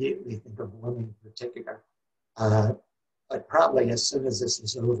immediately think of one in particular, but probably as soon as this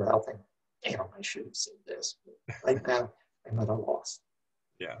is over, I'll think, damn, I should have said this. But right now, I'm at a loss.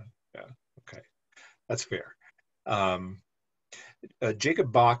 Yeah, okay. That's fair.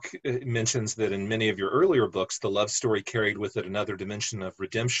 Jacob Bach mentions that in many of your earlier books, the love story carried with it another dimension of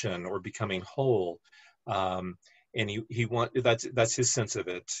redemption or becoming whole. And that's his sense of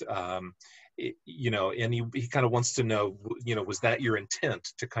it. And he kind of wants to know, was that your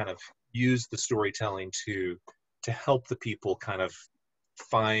intent to kind of use the storytelling to help the people kind of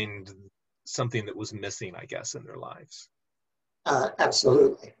find something that was missing, I guess, in their lives?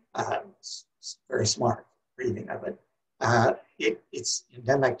 Absolutely. It's very smart reading of it. It's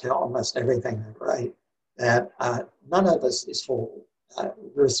endemic to almost everything I write that none of us is whole.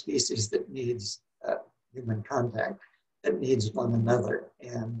 We're a species that needs human contact, that needs one another.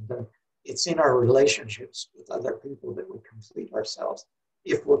 And it's in our relationships with other people that we complete ourselves,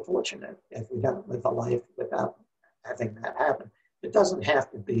 if we're fortunate, if we don't live a life without having that happen. It doesn't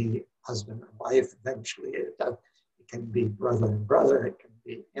have to be husband and wife. Eventually, it can be brother and brother. It can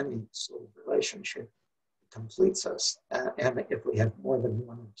be any sort of relationship that completes us. And if we have more than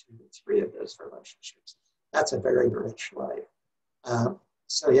one or two or three of those relationships, that's a very rich life.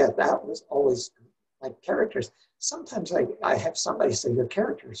 So yeah, that was always like characters. Sometimes I have somebody say, your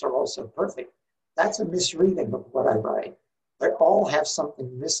characters are all so perfect. That's a misreading of what I write. They all have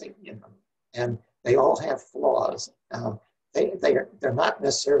something missing in them, and they all have flaws. They're not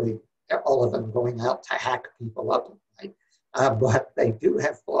necessarily all of them going out to hack people up, right? But they do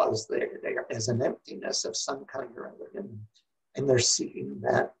have flaws. There's an emptiness of some kind or other in them, and they're seeking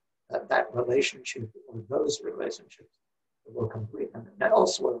that relationship or those relationships that will complete them. And that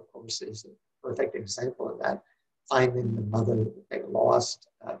also, of course, is a perfect example of that. finding the mother that they lost,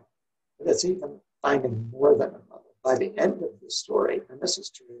 but it's even finding more than a mother. By the end of the story, and this is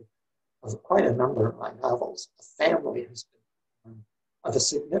true of quite a number of my novels, a family has been born of a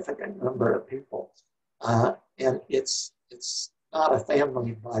significant number of people. And it's not a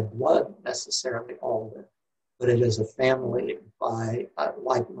family by blood necessarily, all of it, but it is a family by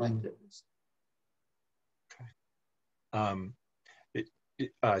like-mindedness.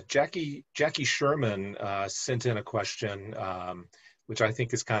 Jackie Sherman sent in a question, which I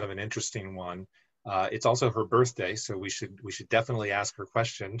think is kind of an interesting one. It's also her birthday, so we should definitely ask her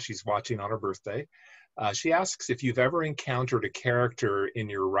question. She's watching on her birthday. She asks if you've ever encountered a character in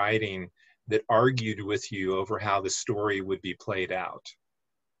your writing that argued with you over how the story would be played out.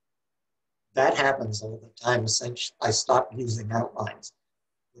 That happens all the time since I stopped using outlines,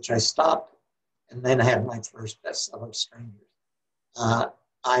 which I stopped, and then I had my first bestseller, Strangers.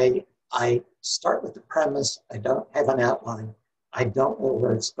 I start with the premise. I don't have an outline. I don't know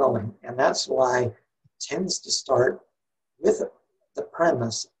where it's going. And that's why it tends to start with the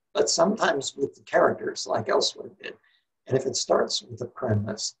premise, but sometimes with the characters, like Elsewhere did. And if it starts with the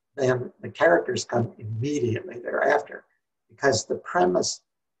premise, then the characters come immediately thereafter, because the premise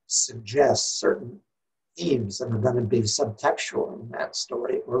suggests certain themes that are going to be subtextual in that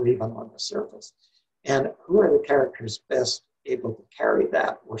story or even on the surface. And who are the characters best able to carry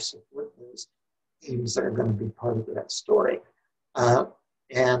that or support those themes that are going to be part of that story?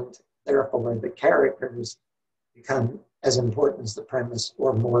 And therefore, the characters become as important as the premise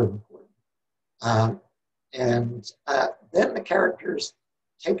or more important. Then the characters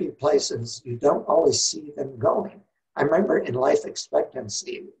take you places you don't always see them going. I remember in Life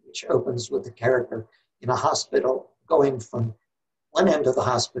Expectancy, which opens with the character in a hospital going from one end of the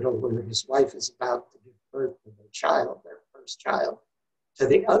hospital where his wife is about to give birth to their child, their first child, to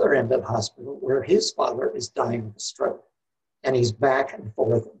the other end of the hospital where his father is dying of a stroke. And he's back and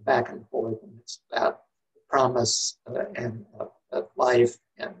forth, and it's about the promise of life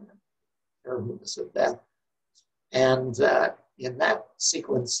and the terribleness of death. And in that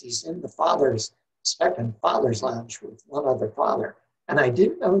sequence, he's in the expectant father's lounge with one other father. And I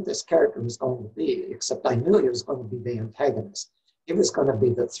didn't know who this character was going to be, except I knew he was going to be the antagonist. He was going to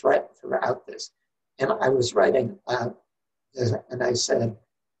be the threat throughout this. And I was writing, and I said,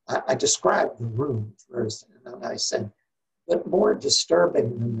 I described the room first, and then I said, but more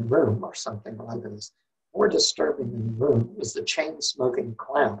disturbing than the room, or something like this, more disturbing than the room was the chain-smoking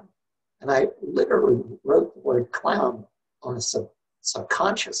clown. And I literally wrote the word clown on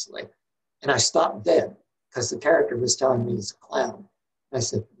subconsciously, and I stopped dead because the character was telling me he's a clown. And I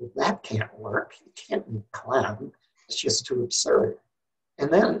said, well, that can't work. You can't be a clown. It's just too absurd.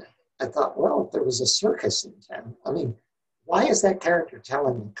 And then I thought, well, if there was a circus in town, I mean, why is that character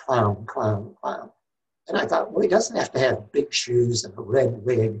telling me clown, clown, clown? And I thought, well, he doesn't have to have big shoes and a red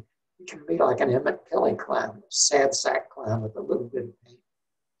wig. He can be like an Emmett Kelly clown, a sad sack clown with a little bit of paint,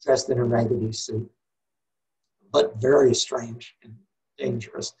 dressed in a raggedy suit, but very strange and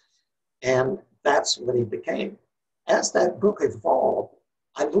dangerous. And that's what he became. As that book evolved,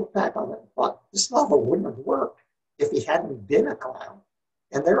 I looked back on it and thought, this novel wouldn't have worked if he hadn't been a clown.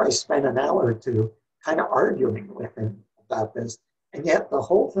 And there I spent an hour or two kind of arguing with him about this. And yet the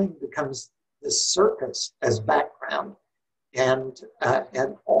whole thing becomes this circus as background. And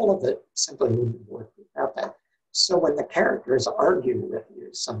all of it simply wouldn't work without that. So when the characters argue with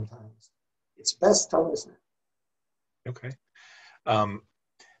you sometimes, it's best to listen. Okay.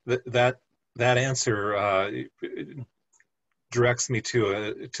 That answer directs me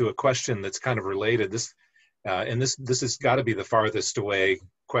to a question that's kind of related. This has got to be the farthest away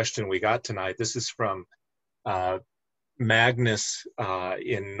question we got tonight. This is from Magnus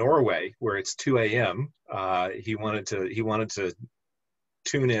in Norway, where it's 2 a.m. He wanted to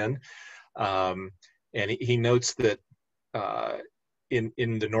tune in, and he notes that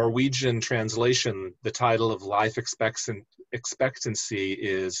in the Norwegian translation, the title of Life Expectancy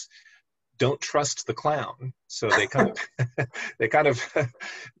is "Don't Trust the Clown." So they kind of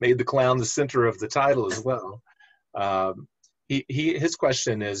made the clown the center of the title as well. His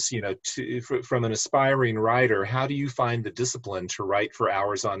question is, from an aspiring writer, how do you find the discipline to write for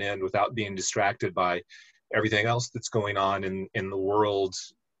hours on end without being distracted by everything else that's going on in the world,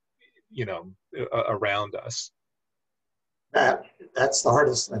 around us? That's the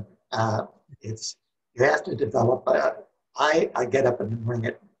hardest thing. You have to develop. I get up in the morning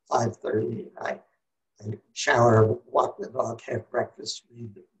at 5:30. I shower, walk the dog, have breakfast,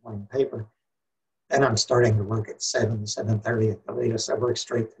 read the morning paper. Then I'm starting to work at 7:30 at the latest. I work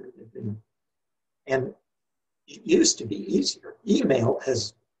straight through the dinner. And it used to be easier. Email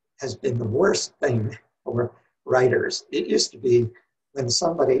has been the worst thing for writers. It used to be when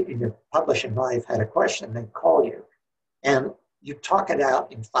somebody in your publishing life had a question, they'd call you and you talk it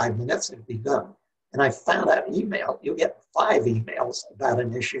out in 5 minutes and it'd be done. And I found out email, you get 5 emails about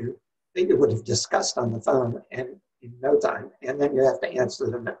an issue that you would have discussed on the phone and in no time. And then you have to answer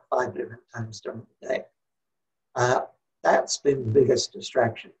them at 5 different times during the day. That's been the biggest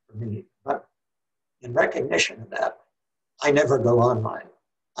distraction for me. But in recognition of that, I never go online.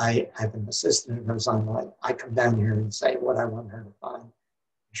 I have an assistant who goes online. I come down here and say what I want her to find.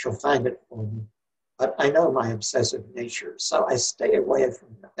 She'll find it for me. But I know my obsessive nature, so I stay away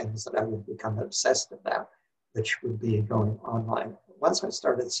from the things that I would become obsessed about, which would be going online. Once I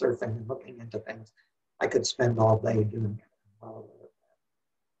started surfing and looking into things, I could spend all day doing it.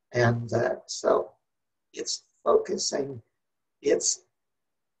 And so it's focusing.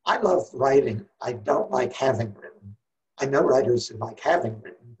 I love writing. I don't like having written. I know writers who like having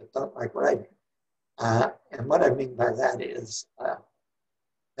written, but don't like writing. And what I mean by that is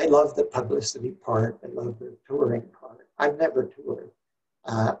they love the publicity part. They love the touring part. I've never toured.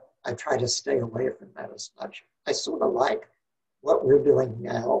 I try to stay away from that as much. I sort of like what we're doing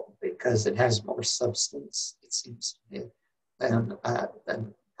now because it has more substance, it seems to me, than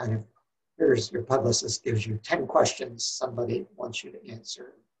kind of, here's your publicist gives you 10 questions somebody wants you to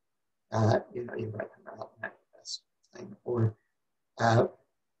answer. You write them out and that thing. Or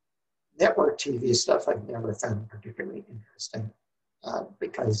network TV stuff I've never found particularly interesting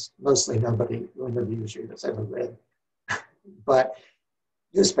because mostly nobody who interviews you has ever read. But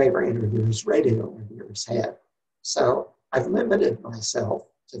newspaper interviews, radio interviews had. So I've limited myself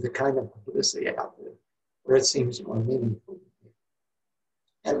to the kind of publicity out there where it seems more meaningful to me.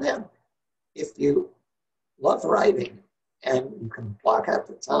 And then if you love writing and you can block out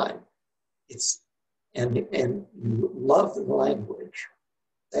the time, and you love the language,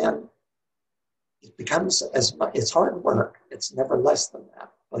 then it becomes it's hard work. It's never less than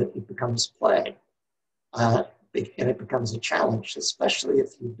that, but it becomes play. And it becomes a challenge, especially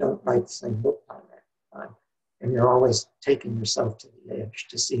if you don't write the same book time after time. And you're always taking yourself to the edge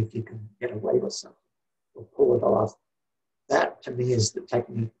to see if you can get away with something or pull it off. That, to me, is the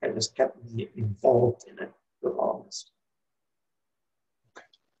technique that has kept me involved in it the longest.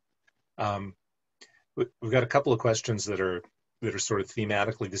 We've got a couple of questions that are sort of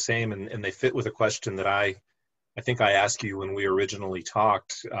thematically the same, and they fit with a question that I think I asked you when we originally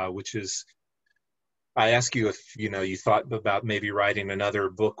talked, which is, I asked you if you thought about maybe writing another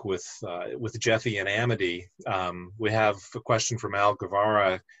book with Jeffy and Amity. We have a question from Al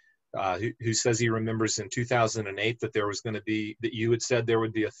Guevara, who says he remembers in 2008 that that you had said there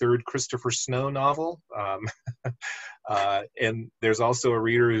would be a third Christopher Snow novel. And there's also a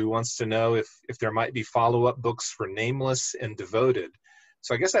reader who wants to know if there might be follow-up books for Nameless and Devoted.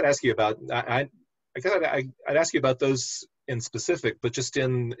 So I guess I'd ask you about I'd ask you about those in specific, but just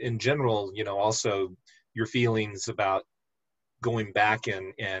in general, also your feelings about going back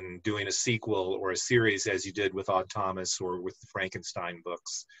and doing a sequel or a series as you did with Odd Thomas or with the Frankenstein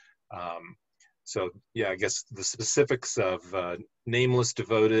books. So yeah, I guess the specifics of Nameless,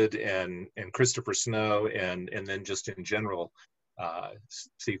 Devoted, and Christopher Snow, and then just in general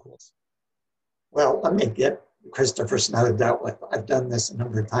sequels. Well, let me get Christopher Snow dealt with. I've done this a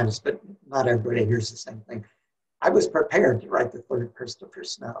number of times, but not everybody hears the same thing. I was prepared to write the third Christopher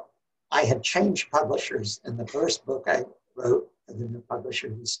Snow. I had changed publishers, and the first book I wrote for the new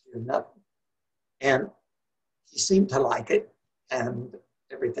publisher was Steer Nothing. And he seemed to like it, and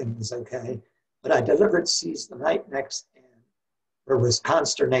everything was okay. But I delivered Seize the Night next, and there was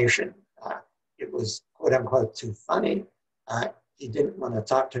consternation. It was, quote unquote, too funny. He didn't want to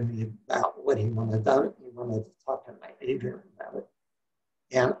talk to me about what he wanted done. He wanted to talk to my agent about it.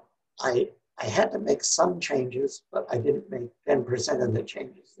 And I had to make some changes, but I didn't make 10% of the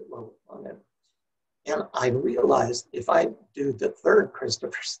changes that were wanted. And I realized if I do the third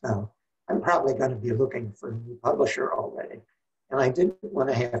Christopher Snow, I'm probably going to be looking for a new publisher already. And I didn't want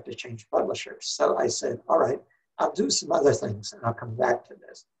to have to change publishers. So I said, all right, I'll do some other things and I'll come back to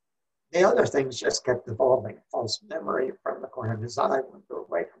this. The other things just kept evolving. False Memory, From the Corner of His Eye, Won't Go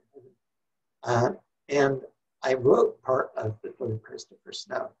Away from Heaven. And I wrote part of the third Christopher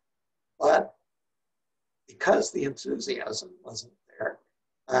Snow. But because the enthusiasm wasn't there,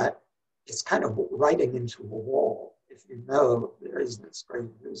 it's kind of writing into a wall if you know there isn't this great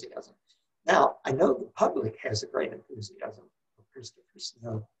enthusiasm. Now, I know the public has a great enthusiasm for Christopher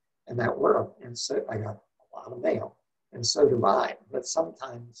Snow and that world, and so I got a lot of mail, and so do I. But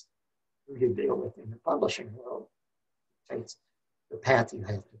sometimes who you deal with in the publishing world takes the path you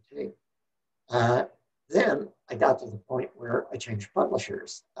have to take. Then I got to the point where I changed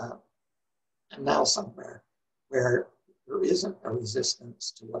publishers. And now somewhere where there isn't a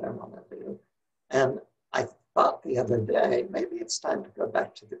resistance to what I want to do. And I thought the other day, maybe it's time to go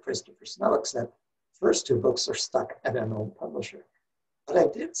back to the Christopher Snow, except first two books are stuck at an old publisher. But I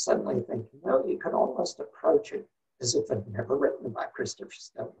did suddenly think, you can almost approach it as if I'd never written about Christopher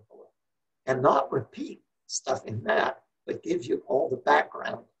Snow before, and not repeat stuff in that, but give you all the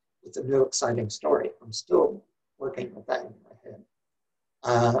background with a new exciting story. I'm still working with that in my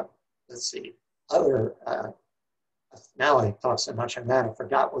head. Let's see, now I talk so much on that, I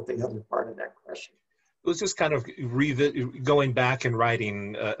forgot what the other part of that question. It was just kind of going back and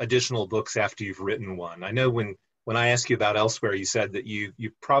writing additional books after you've written one. I know when I asked you about Elsewhere, you said that you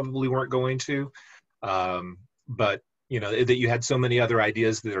probably weren't going to, but that you had so many other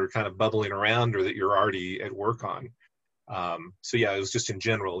ideas that are kind of bubbling around or that you're already at work on. So yeah, it was just in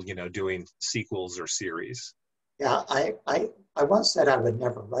general, doing sequels or series. Yeah, I once said I would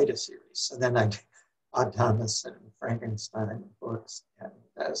never write a series. So then I did Odd Thomas and Frankenstein books and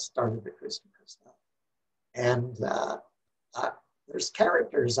started the Christopher Snow. And there's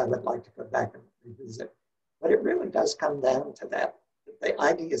characters I would like to go back and revisit. But it really does come down to that. The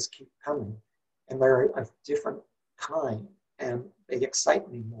ideas keep coming, and they're of different kind, and they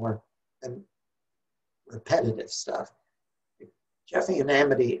excite me more than repetitive stuff. Jeffy and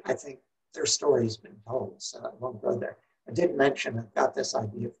Amity, I think their story's been told, so I won't go there. I did mention I've got this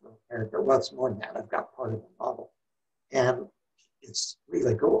idea for a character. Well, it's more than that. I've got part of the novel, and it's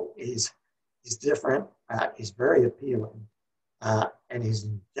really cool. He's different. He's very appealing, and he's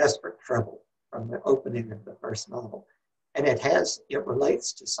in desperate trouble from the opening of the first novel. And it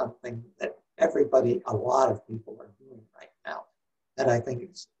relates to something that a lot of people are doing right now that I think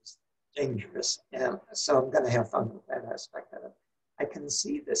is dangerous. And so I'm going to have fun with that aspect of it. I can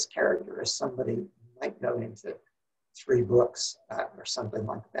see this character as somebody who might go into 3 books or something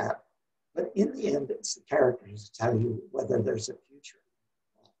like that. But in the end, it's the characters to tell you whether there's a future.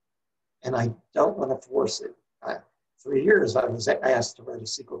 And I don't want to force it. For years, I was asked to write a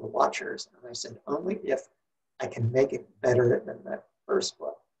sequel to Watchers, and I said, only if I can make it better than the first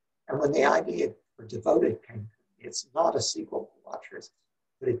book. And when the idea for Devoted came to me, it's not a sequel to Watchers,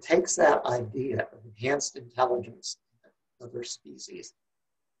 but it takes that idea of enhanced intelligence in other species,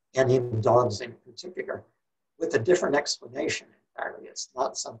 and in dogs in particular, with a different explanation entirely. It's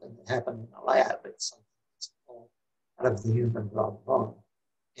not something that happened in a lab, it's something that's all out of the human dog bone.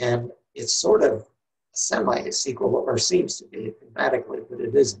 And it's sort of semi-sequel, or seems to be thematically, but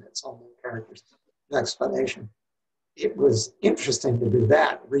it isn't. It's all new characters, no explanation. It was interesting to do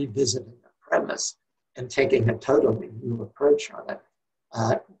that, revisiting the premise and taking a totally new approach on it.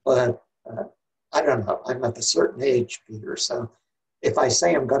 But I don't know, I'm at a certain age, Peter, so if I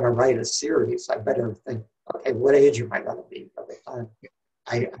say I'm going to write a series, I better think, okay, what age am I going to be by the time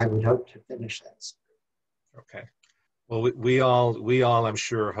I would hope to finish that series? Okay. Well, we all, I'm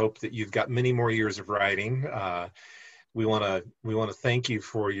sure, hope that you've got many more years of writing. We want to thank you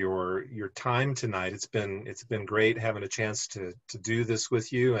for your time tonight. It's been great having a chance to do this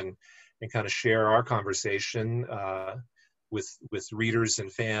with you and kind of share our conversation with readers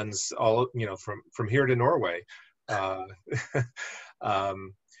and fans all from here to Norway.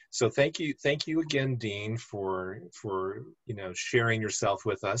 So thank you again, Dean, for sharing yourself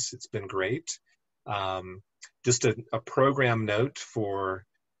with us. It's been great. Just a program note for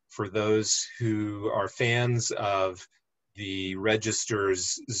those who are fans of the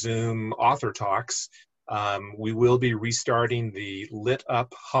Register's Zoom author talks. We will be restarting the Lit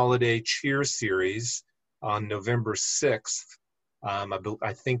Up Holiday Cheer series on November 6th.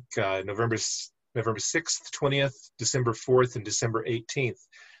 I think November 6th, 20th, December 4th, and December 18th.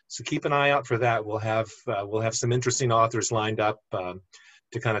 So keep an eye out for that. We'll have some interesting authors lined up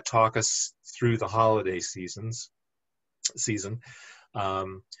to kind of talk us through the holiday season.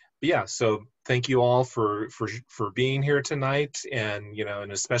 But yeah, so thank you all for being here tonight, and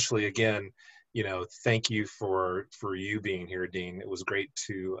and especially again, thank you for you being here, Dean. It was great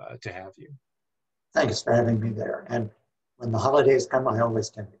to have you. Thanks for having me there. And when the holidays come, I always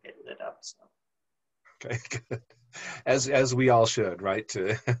tend to get lit up. So. Okay, good. As we all should, right?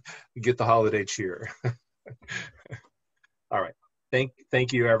 To get the holiday cheer. All right.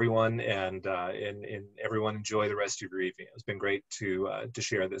 Thank you, everyone, and everyone enjoy the rest of your evening. It's been great to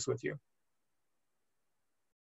share this with you.